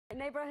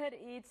Neighborhood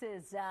Eats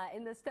is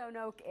in the Stone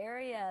Oak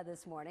area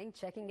this morning,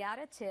 checking out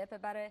a tip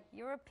about a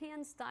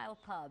European-style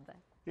pub.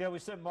 Yeah, we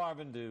sent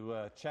Marvin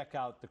to check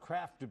out the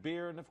craft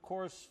beer and, of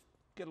course,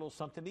 get a little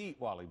something to eat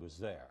while he was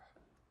there.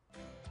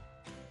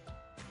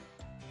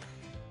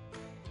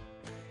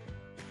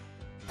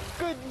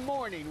 Good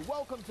morning.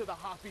 Welcome to the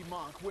Hoppy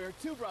Monk, where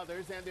two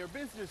brothers and their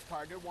business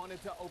partner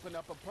wanted to open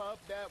up a pub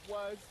that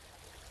was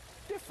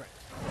different.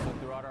 So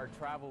throughout our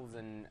travels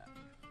and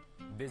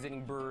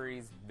visiting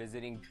breweries,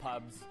 visiting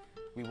pubs,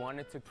 we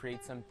wanted to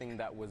create something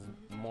that was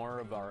more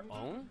of our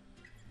own.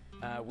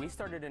 We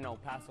started in El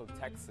Paso,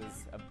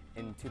 Texas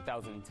in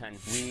 2010.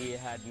 We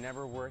had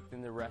never worked in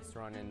the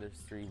restaurant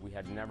industry. We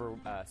had never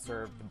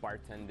served,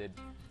 bartended.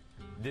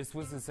 This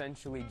was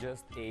essentially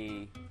just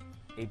a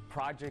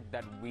project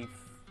that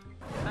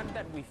not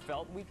that we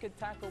felt we could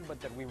tackle, but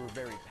that we were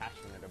very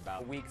passionate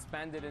about. We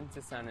expanded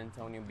into San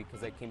Antonio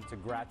because I came to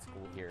grad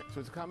school here. So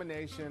it's a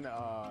combination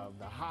of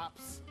the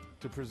hops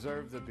to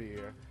preserve the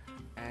beer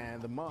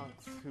and the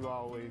monks who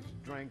always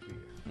drank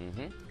beer.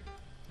 Mm-hmm.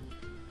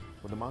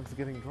 Were the monks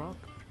getting drunk?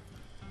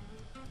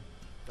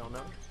 Don't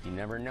know. You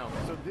never know.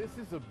 So this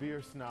is a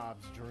beer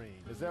snob's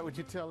dream. Is that what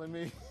you're telling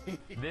me?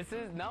 This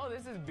is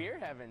beer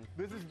heaven.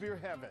 This is beer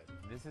heaven.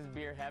 This is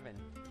beer heaven.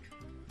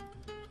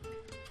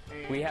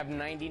 And we have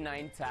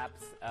 99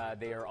 taps.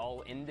 They are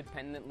all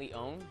independently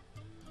owned,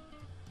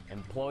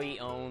 employee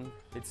owned.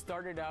 It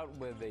started out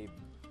with a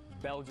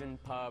Belgian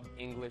pub,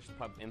 English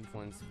pub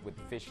influence with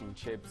fish and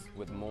chips,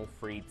 with mole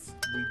frites.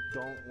 We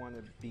don't want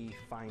to be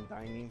fine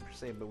dining per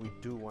se, but we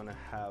do want to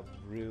have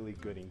really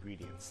good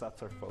ingredients.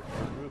 That's our focus.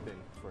 Reuben,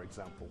 for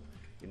example,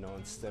 you know,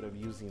 instead of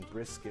using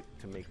brisket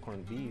to make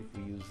corned beef,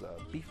 we use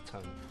beef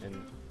tongue,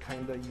 and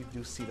kind of you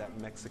do see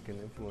that Mexican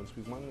influence.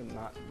 We want to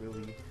not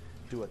really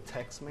do a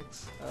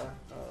Tex-Mex,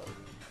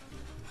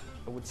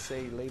 I would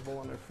say, label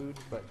on our food,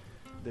 but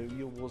there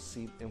you will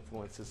see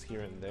influences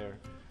here and there.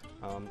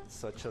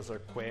 Such as our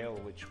quail,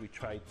 which we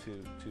try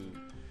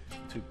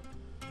to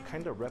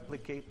kind of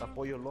replicate a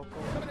pollo loco.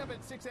 Coming up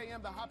at 6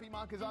 a.m., the Hoppy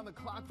Monk is on the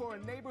clock for a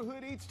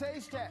Neighborhood Eats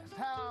taste test.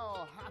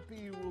 How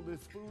hoppy will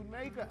this food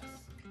make us?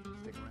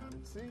 Stick around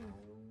and see.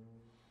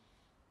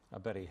 I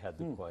bet he had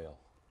the quail.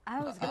 I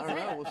was going to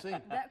say, we'll see.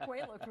 That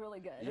quail looked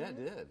really good. Yeah, it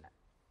did.